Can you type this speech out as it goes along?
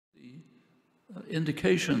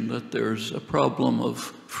indication that there's a problem of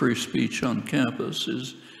free speech on campus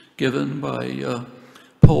is given by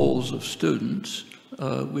polls of students,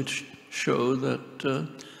 which show that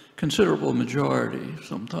considerable majority,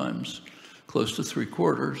 sometimes close to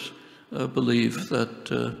 3/4, believe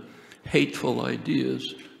that hateful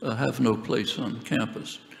ideas have no place on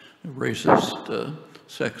campus. Racist,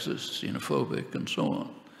 sexist, xenophobic, and so on.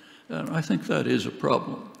 And I think that is a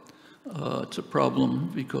problem. It's a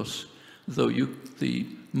problem because though the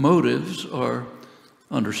motives are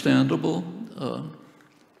understandable,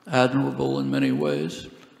 admirable in many ways,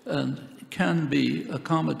 and can be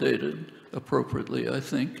accommodated appropriately, I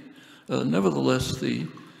think, nevertheless, the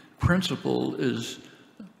principle is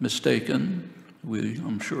mistaken.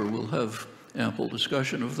 I'm sure we'll have ample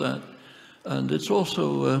discussion of that. And it's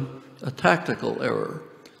also a tactical error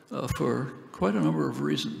for quite a number of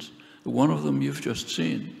reasons. One of them you've just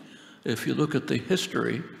seen. If you look at the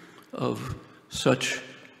history of such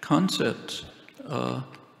concepts,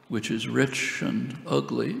 which is rich and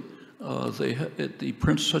ugly,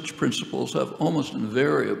 such principles have almost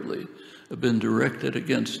invariably been directed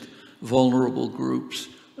against vulnerable groups,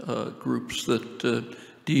 groups that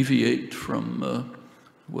deviate from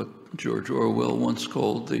what George Orwell once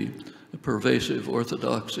called the pervasive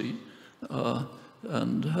orthodoxy,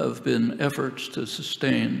 and have been efforts to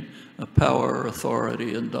sustain power,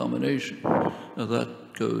 authority, and domination. Now,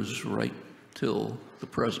 that goes right till the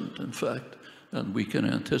present, in fact, and we can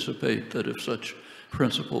anticipate that if such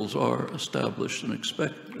principles are established and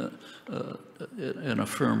in a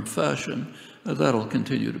firm fashion, that'll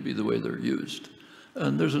continue to be the way they're used.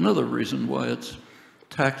 And there's another reason why it's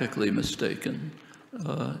tactically mistaken.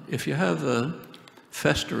 If you have a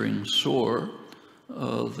festering sore,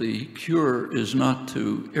 the cure is not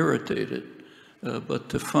to irritate it, but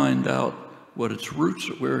to find out what its roots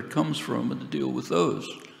are, where it comes from, and to deal with those.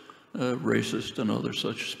 Racist and other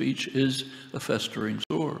such speech is a festering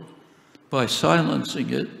sore. By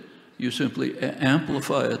silencing it, you simply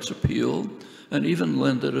amplify its appeal and even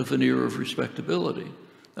lend it a veneer of respectability,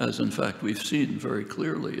 as in fact we've seen very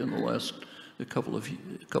clearly in the last couple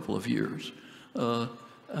of years.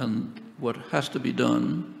 And what has to be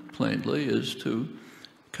done, plainly, is to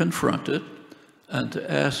confront it and to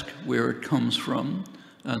ask where it comes from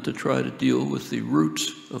and to try to deal with the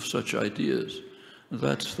roots of such ideas.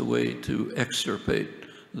 That's the way to extirpate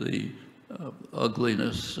the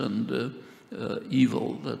ugliness and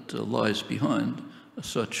evil that lies behind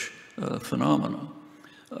such phenomena.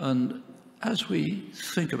 And as we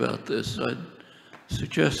think about this, I'd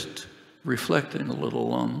suggest reflecting a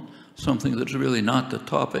little on something that's really not the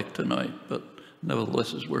topic tonight, but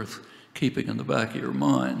nevertheless is worth keeping in the back of your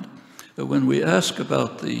mind. When we ask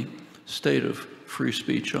about the state of free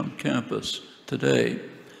speech on campus today,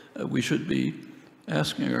 we should be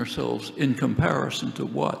asking ourselves, in comparison to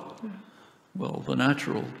what? Well, the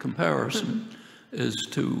natural comparison is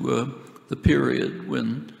to the period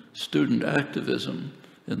when student activism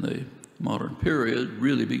in the modern period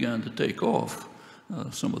really began to take off.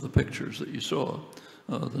 Some of the pictures that you saw,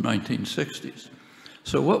 the 1960s.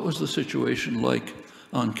 So what was the situation like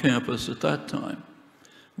on campus at that time?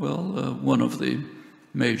 Well, one of the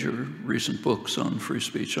major recent books on free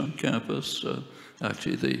speech on campus,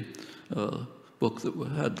 actually the book that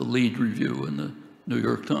had the lead review in the New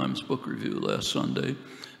York Times book review last Sunday,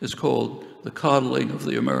 is called The Coddling of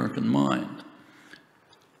the American Mind.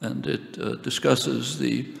 And it discusses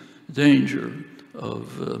the danger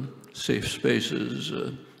of safe spaces,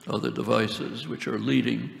 other devices, which are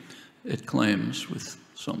leading, it claims, with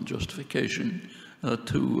some justification,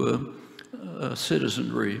 to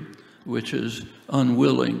citizenry which is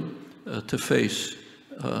unwilling to face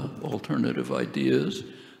alternative ideas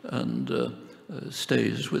and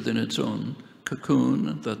stays within its own cocoon,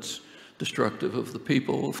 and that's destructive of the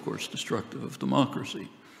people, of course, destructive of democracy.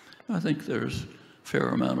 I think there's a fair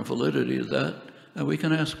amount of validity to that, and we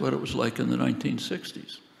can ask what it was like in the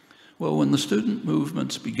 1960s. Well, when the student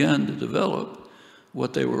movements began to develop,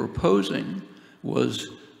 what they were opposing was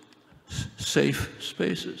safe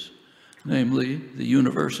spaces, namely the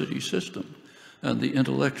university system and the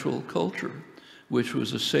intellectual culture, which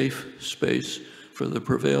was a safe space for the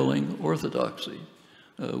prevailing orthodoxy,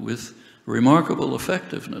 with remarkable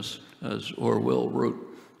effectiveness, as Orwell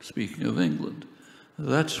wrote, speaking of England.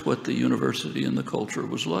 That's what the university and the culture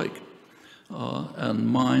was like. And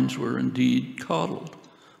minds were indeed coddled.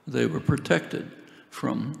 They were protected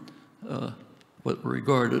from what were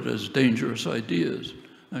regarded as dangerous ideas.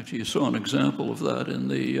 Actually, you saw an example of that in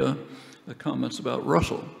the comments about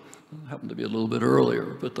Russell. It happened to be a little bit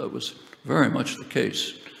earlier, but that was very much the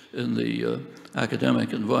case in the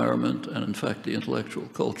academic environment and, in fact, the intellectual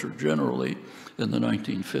culture generally in the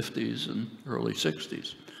 1950s and early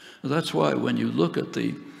 60s. That's why when you look at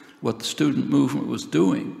what the student movement was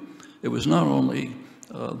doing, it was not only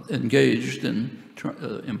engaged in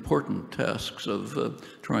important tasks of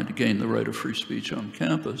trying to gain the right of free speech on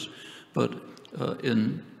campus, but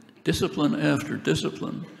in discipline after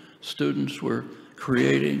discipline, students were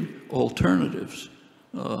creating alternatives.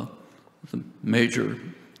 The major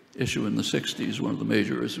issue in the 60s, one of the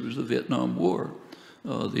major issues, was the Vietnam War.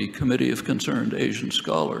 The Committee of Concerned Asian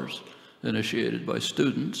Scholars, initiated by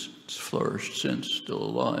students, it's flourished since, still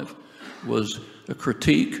alive, was a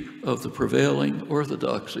critique of the prevailing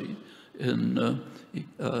orthodoxy in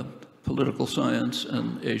political science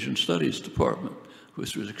and Asian studies department,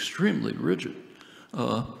 which was extremely rigid.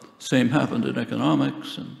 Same happened in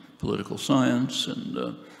economics and political science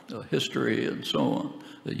and history and so on.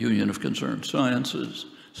 The Union of Concerned Scientists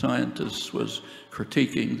was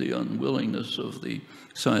critiquing the unwillingness of the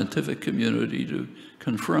scientific community to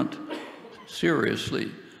confront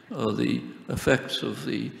seriously the effects of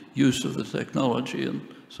the use of the technology and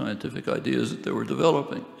scientific ideas that they were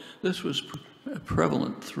developing. This was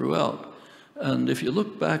prevalent throughout. And if you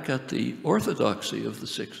look back at the orthodoxy of the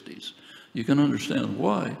 60s, you can understand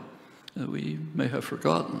why. We may have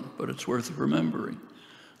forgotten, but it's worth remembering.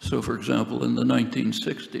 So, for example, in the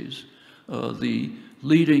 1960s, the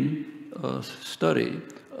leading study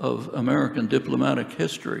of American diplomatic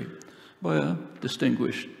history by a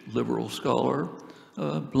distinguished liberal scholar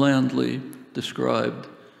blandly described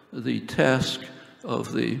the task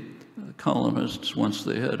of the colonists once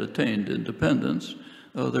they had attained independence.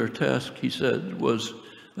 Their task, he said, was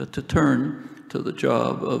to turn to the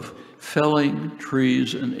job of felling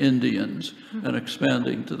trees and Indians and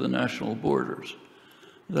expanding to the national borders.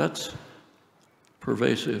 That's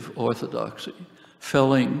pervasive orthodoxy,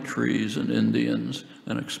 felling trees and Indians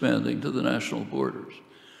and expanding to the national borders.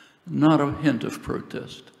 Not a hint of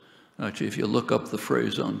protest. Actually, if you look up the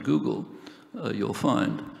phrase on Google, you'll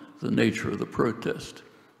find the nature of the protest.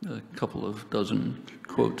 A couple of dozen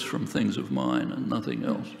quotes from things of mine and nothing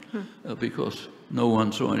else, because no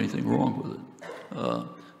one saw anything wrong with it.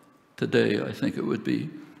 Today, I think it would be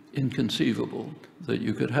inconceivable that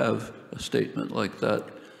you could have a statement like that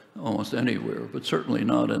almost anywhere, but certainly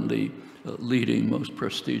not in the leading, most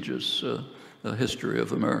prestigious history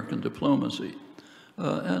of American diplomacy.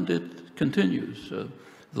 And it continues.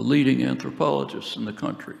 The leading anthropologists in the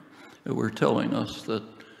country were telling us that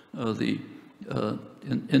the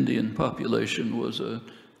Indian population was a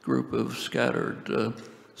group of scattered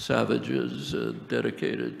savages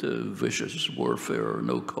dedicated to vicious warfare,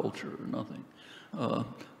 no culture, nothing.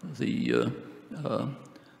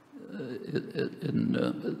 In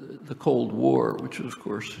the Cold War, which was, of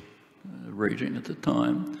course, raging at the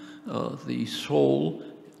time, the sole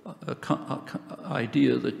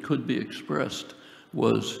idea that could be expressed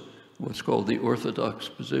was what's called the orthodox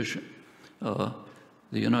position. The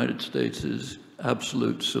United States is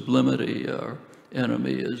absolute sublimity. Our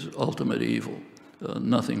enemy is ultimate evil.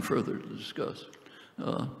 Nothing further to discuss.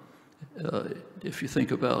 If you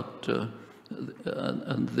think about,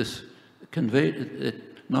 and this conveyed,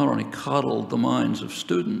 it not only coddled the minds of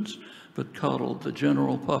students, but coddled the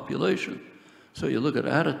general population. So you look at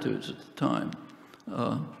attitudes at the time,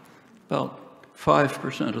 about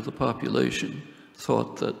 5% of the population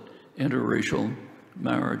thought that interracial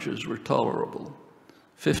marriages were tolerable.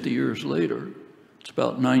 50 years later, it's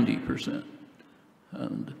about 90%.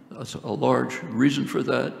 And a large reason for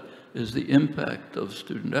that is the impact of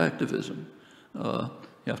student activism. You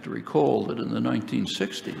have to recall that in the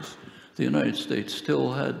 1960s, the United States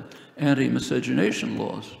still had anti-miscegenation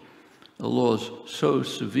laws so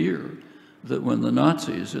severe that when the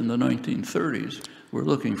Nazis in the 1930s were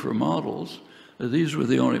looking for models, these were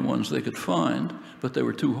the only ones they could find, but they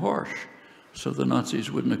were too harsh, so the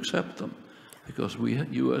Nazis wouldn't accept them, because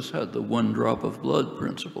U.S. had the one drop of blood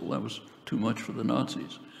principle. That was too much for the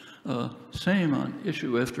Nazis. Same on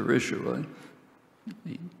issue after issue.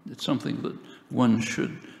 It's something that one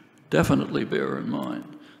should definitely bear in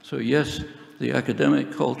mind. So yes, the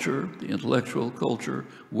academic culture, the intellectual culture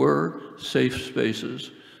were safe spaces.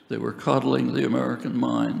 They were coddling the American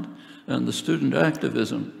mind, and the student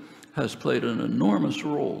activism has played an enormous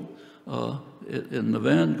role in the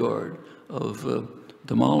vanguard of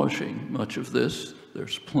demolishing much of this.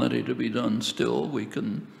 There's plenty to be done still. We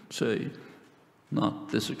can say not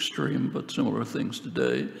this extreme, but similar things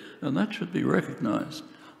today, and that should be recognized.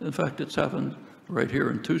 In fact, it's happened right here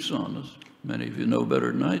in Tucson, as many of you know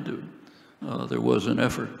better than I do. There was an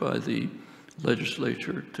effort by the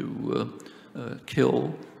legislature to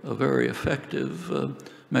kill a very effective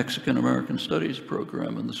Mexican-American studies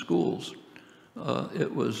program in the schools.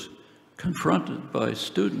 It was confronted by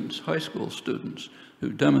students, high school students,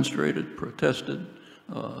 who demonstrated, protested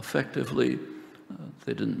effectively.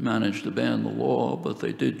 They didn't manage to ban the law, but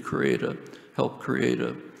they did help create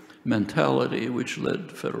a mentality which led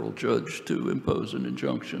the federal judge to impose an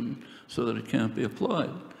injunction so that it can't be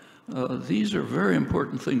applied. These are very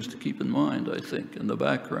important things to keep in mind, I think, in the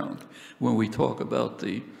background when we talk about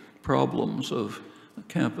the problems of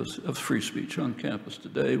free speech on campus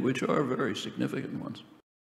today, which are very significant ones.